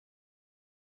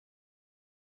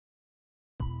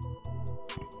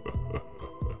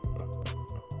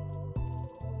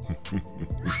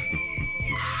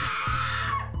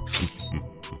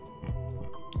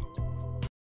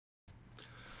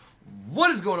What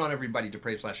is going on, everybody?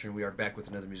 Depraved Slasher, and we are back with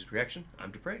another music reaction.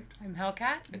 I'm Depraved. I'm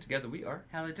Hellcat. And together we are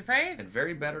HellaDepraved. and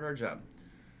very bad at our job.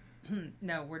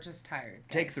 No, we're just tired. Guys.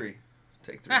 Take three.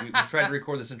 We tried to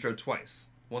record this intro twice.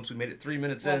 Once we made it 3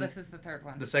 minutes in. Well, this is the third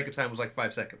one. The second time was like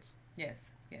 5 seconds. Yes.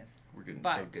 We're getting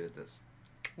so good at this.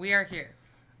 We are here.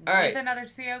 All right. With another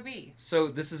COB. So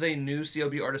this is a new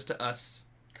COB artist to us.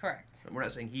 Correct. We're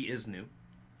not saying he is new.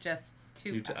 Just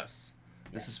new to us.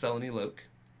 This is Felony Loc.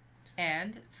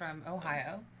 And from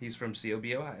Ohio. He's from COB,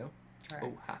 Ohio. Correct.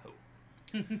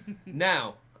 Ohio.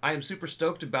 Now, I am super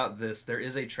stoked about this. There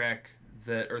is a track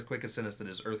that Earthquake has sent us that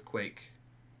is Earthquake,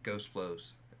 Ghost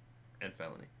Flows, and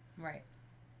Felony. Right.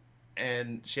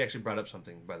 And she actually brought up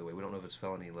something, by the way. We don't know if it's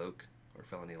Felony Loc or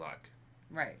Felony Loc.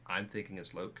 Right. I'm thinking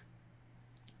it's Loc.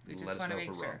 We just want to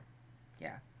make sure.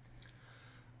 Yeah.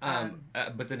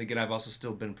 But then again, I've also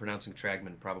still been pronouncing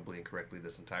Tragman probably incorrectly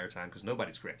this entire time because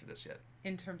nobody's corrected us yet.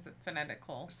 In terms of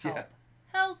phonetical help. Yeah.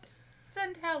 Help.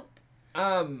 Send help.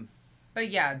 But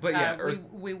yeah,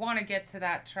 we want to get to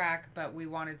that track, but we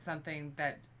wanted something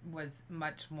that was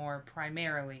much more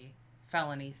primarily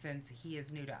Felony since he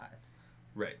is new to us.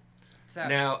 Right. So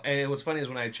now, and what's funny is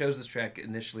when I chose this track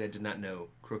initially, I did not know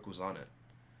Crook was on it.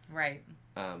 Right.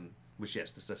 Which,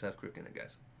 yes, this does have Crook in it,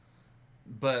 guys.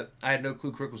 But I had no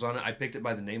clue Crook was on it. I picked it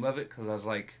by the name of it because I was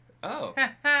like, oh,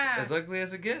 As Ugly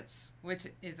As It Gets. Which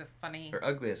is a funny... Or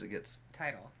Ugly As It Gets.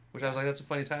 Title. Which I was like, that's a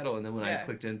funny title. And then when I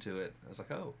clicked into it, I was like,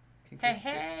 oh.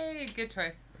 Hey, good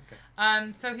choice.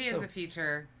 Okay. So he is a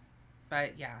feature,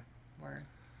 but yeah,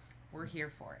 we're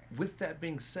here for it. With that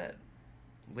being said,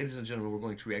 ladies and gentlemen, we're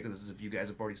going to react to this as if you guys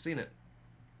have already seen it.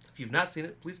 If you've not seen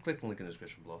it, please click the link in the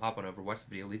description below. Hop on over, watch the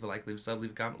video, leave a like, leave a sub,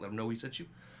 leave a comment, let them know we sent you.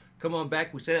 Come on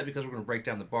back. We say that because we're going to break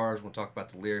down the bars, we're going to talk about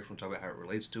the lyrics, we're going to talk about how it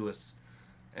relates to us,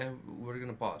 and we're going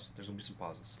to pause. There's going to be some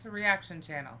pauses. It's a reaction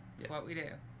channel. It's what we do.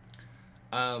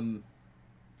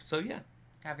 So yeah.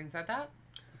 Having said that,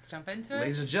 let's jump into it.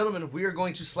 Ladies and gentlemen, we are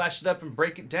going to slash it up and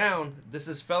break it down. This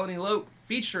is Felony Loc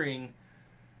featuring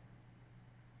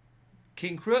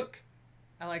King Crook.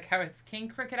 I like how it's King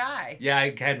Crooked Eye. Yeah,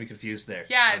 I had me confused there.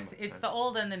 Yeah, it's the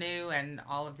old and the new and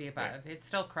all of the above. Right. It's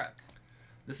still Crook.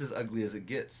 This is Ugly As It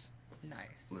Gets.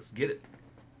 Nice. Let's get it.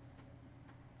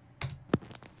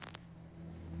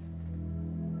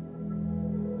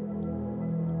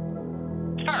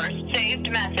 First saved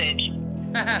message.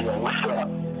 Yo, what's up?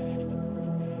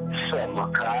 What's up,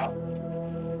 my cop?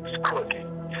 It's Crooked,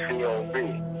 COB.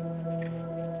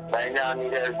 Right now, I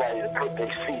need everybody to put their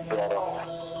seatbelt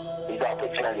on. We got to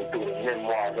journey through the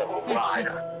memoirs of a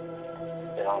rider.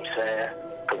 You know what I'm saying?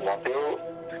 Because my dude,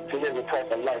 he lives a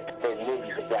type of life that there's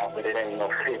movies about, but it ain't no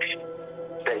fiction.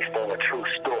 Based on a true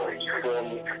story, you feel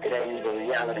me? It ain't even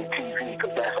reality TV,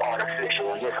 because that's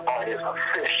artificial, and this art is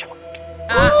official.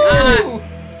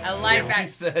 I like that. He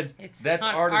said, it's that's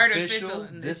artificial.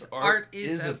 This art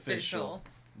is official.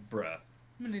 Bruh.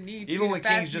 I'm gonna need even you when to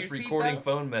King's fasten just your recording seatbelts.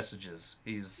 phone messages,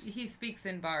 he speaks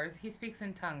in bars. He speaks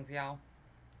in tongues, y'all.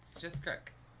 It's just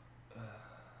Crook.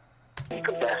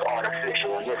 Because that's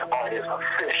artificial, and this art is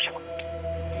official.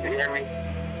 You hear me?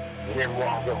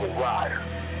 Memoirs of a rider.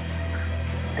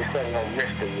 This ain't no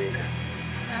misdemeanor.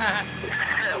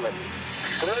 It's felony.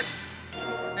 Good?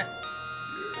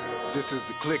 This is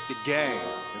the Click the Gang,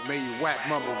 and may you whack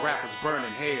mumble rappers burn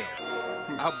in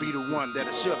hell. I'll be the one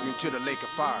that'll shove you into the lake of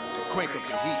fire, to crank up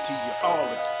the heat till you all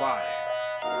expire.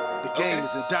 The game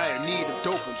is in dire need of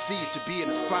dope MCs to be in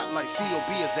the spotlight.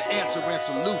 COB is the answer and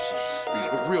solution.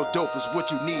 If real dope is what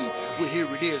you need, well here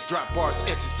it is. Drop bars,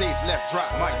 exit stays left,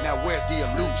 drop mic. Now where's the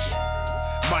illusion?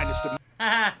 Minus the...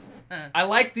 I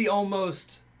like the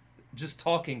almost just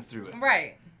talking through it.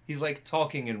 Right. He's like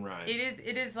talking in rhyme.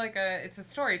 It is like it's a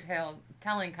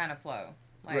storytelling kind of flow.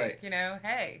 Like, you know,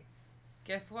 hey,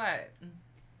 guess what?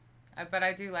 But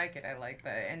I do like it. I like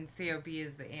that. And COB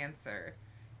is the answer.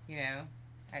 You know,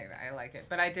 I like it.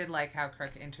 But I did like how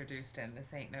Crook introduced him.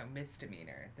 This ain't no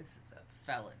misdemeanor. This is a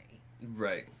felony.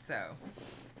 Right. So.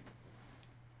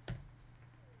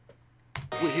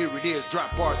 Well, here it is.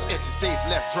 Drop bars, exit stays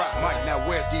left, drop mic. Now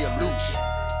where's the illusion?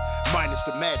 Minus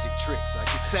the magic tricks. I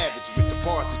get savage with the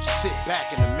bars that you sit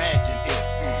back and imagine if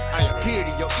I appear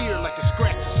to your ear like a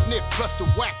scratch and sniff, plus the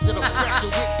wax that I'm scratching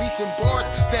with, beats and bars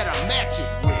that I match it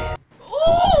with.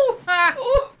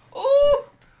 Ooh! Ooh!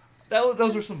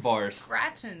 Those were some bars.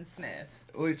 Scratch and sniff.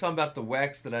 Well, he's talking about the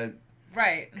wax that I...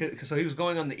 Right. So he was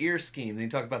going on the ear scheme, and he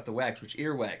talked about the wax, which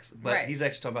ear wax. But he's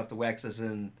actually talking about the wax as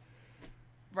in...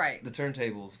 Right. The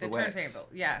turntables. The wax. turntable,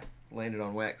 yeah. Landed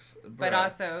on wax. But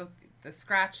also... the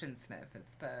scratch and sniff.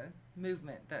 It's the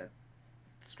movement, the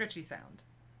scritchy sound.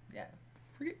 Yeah.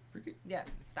 Forget. Yeah,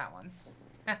 that one.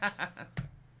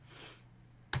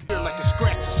 Like a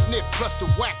scratch and sniff, plus the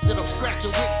wax that I'm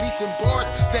scratching with beats and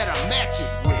bars that I match it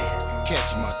with.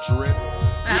 Catch my drift?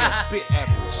 We don't spit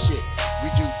average shit. We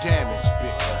do damage,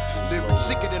 bitch. Lyrics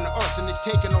sicker than the arsenic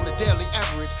taken on the daily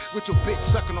average. With your bitch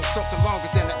sucking on something longer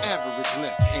than the average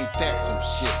length. Ain't that some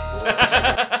shit?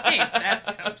 Ain't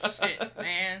that some shit,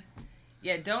 man.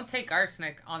 Yeah, don't take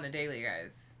arsenic on the daily,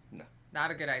 guys. No.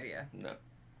 Not a good idea. No.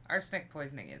 Arsenic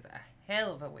poisoning is a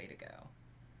hell of a way to go.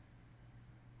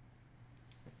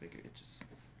 I figure it just...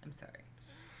 I'm sorry.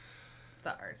 It's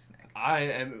the arsenic. I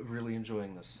am really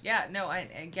enjoying this. Yeah, no,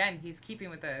 again, he's keeping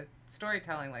with the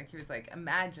storytelling. Like, he was like,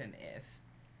 imagine if.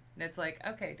 And it's like,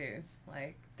 okay, dude.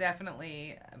 Like,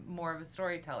 definitely more of a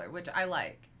storyteller, which I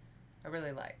like. I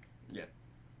really like. Yeah.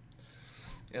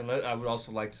 And I would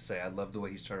also like to say I love the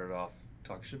way he started off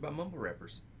talking shit about mumble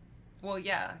rappers. Well,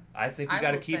 yeah. I think we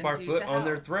got to keep our foot on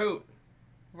their throat.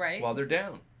 Right. While they're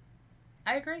down.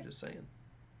 I agree. Just saying.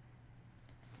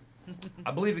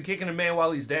 I believe in kicking a man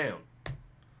while he's down.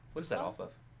 What is that off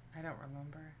of? I don't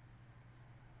remember.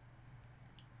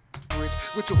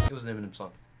 It was an Eminem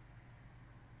song.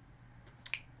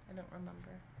 I don't remember.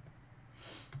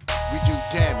 We do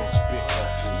damage,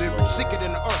 bitch. Lyrics sicker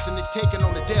than the arsenic taken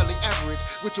on the daily average.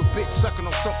 With your bitch sucking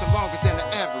on something longer than the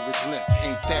average length.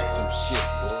 Ain't that some shit?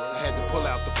 I had to pull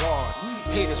out the bars.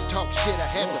 Haters talk shit, I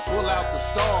had to pull out the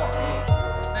stars.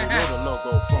 They know the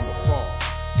logo from afar.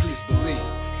 Please believe,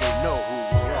 they know who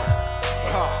we are.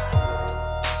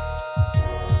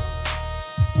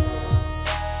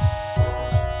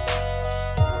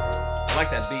 I like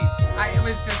that beat. I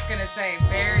was just gonna say,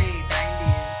 very 90s.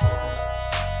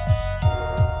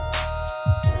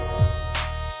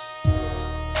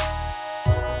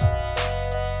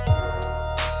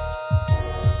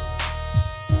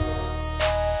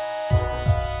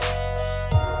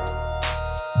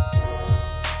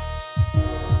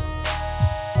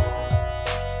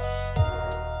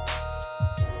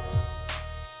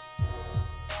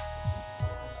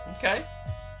 Okay.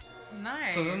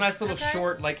 Nice. So it's a nice little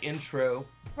short, like, intro.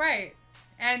 Right.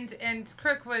 And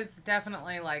Crook was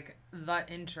definitely, like, the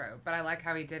intro, but I like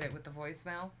how he did it with the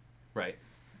voicemail. Right.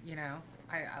 You know,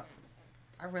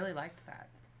 I really liked that.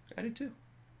 I did too.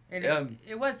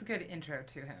 It was a good intro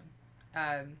to him.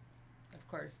 Of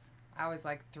course, I always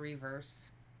like 3-verse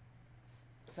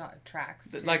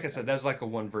tracks. Too. Like I said, that was like a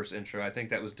 1-verse intro. I think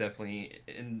that was definitely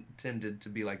intended to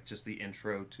be like just the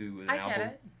intro to an album.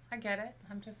 I get it.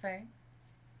 I'm just saying.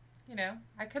 You know,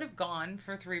 I could have gone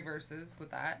for 3 verses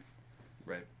with that.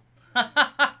 Right.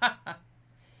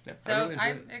 Yeah, So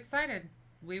I'm excited.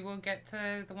 We will get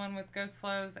to the one with Ghost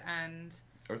Flows and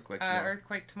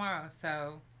Earthquake tomorrow.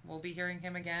 So we'll be hearing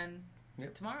him again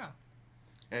tomorrow.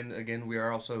 And again, we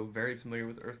are also very familiar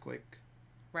with Earthquake.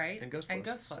 Right. And Ghost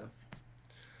Flows. So.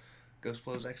 Ghost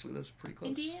Flows actually lives pretty close.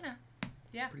 Indiana.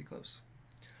 Yeah. Pretty close.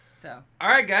 So.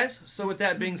 Alright, guys. So with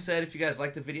that being said, if you guys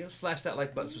liked the video, slash that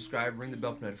like button, subscribe, ring the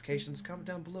bell for notifications, comment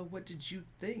down below what did you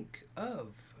think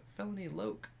of Felony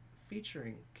Loc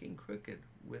featuring King Crooked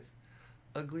with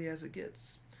Ugly As It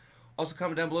Gets. Also,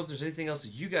 comment down below if there's anything else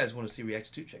that you guys want to see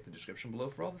reacted to. Check the description below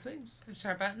for all the things. Push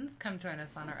our buttons. Come join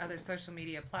us on our other social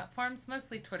media platforms,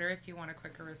 mostly Twitter if you want a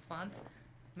quicker response.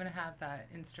 I'm going to have that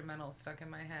instrumental stuck in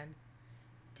my head.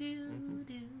 Do,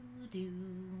 do, do.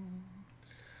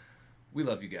 We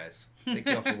love you guys. Thank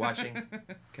you all for watching.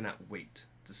 Cannot wait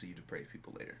to see you depraved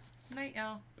people later. Night,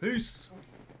 y'all. Peace.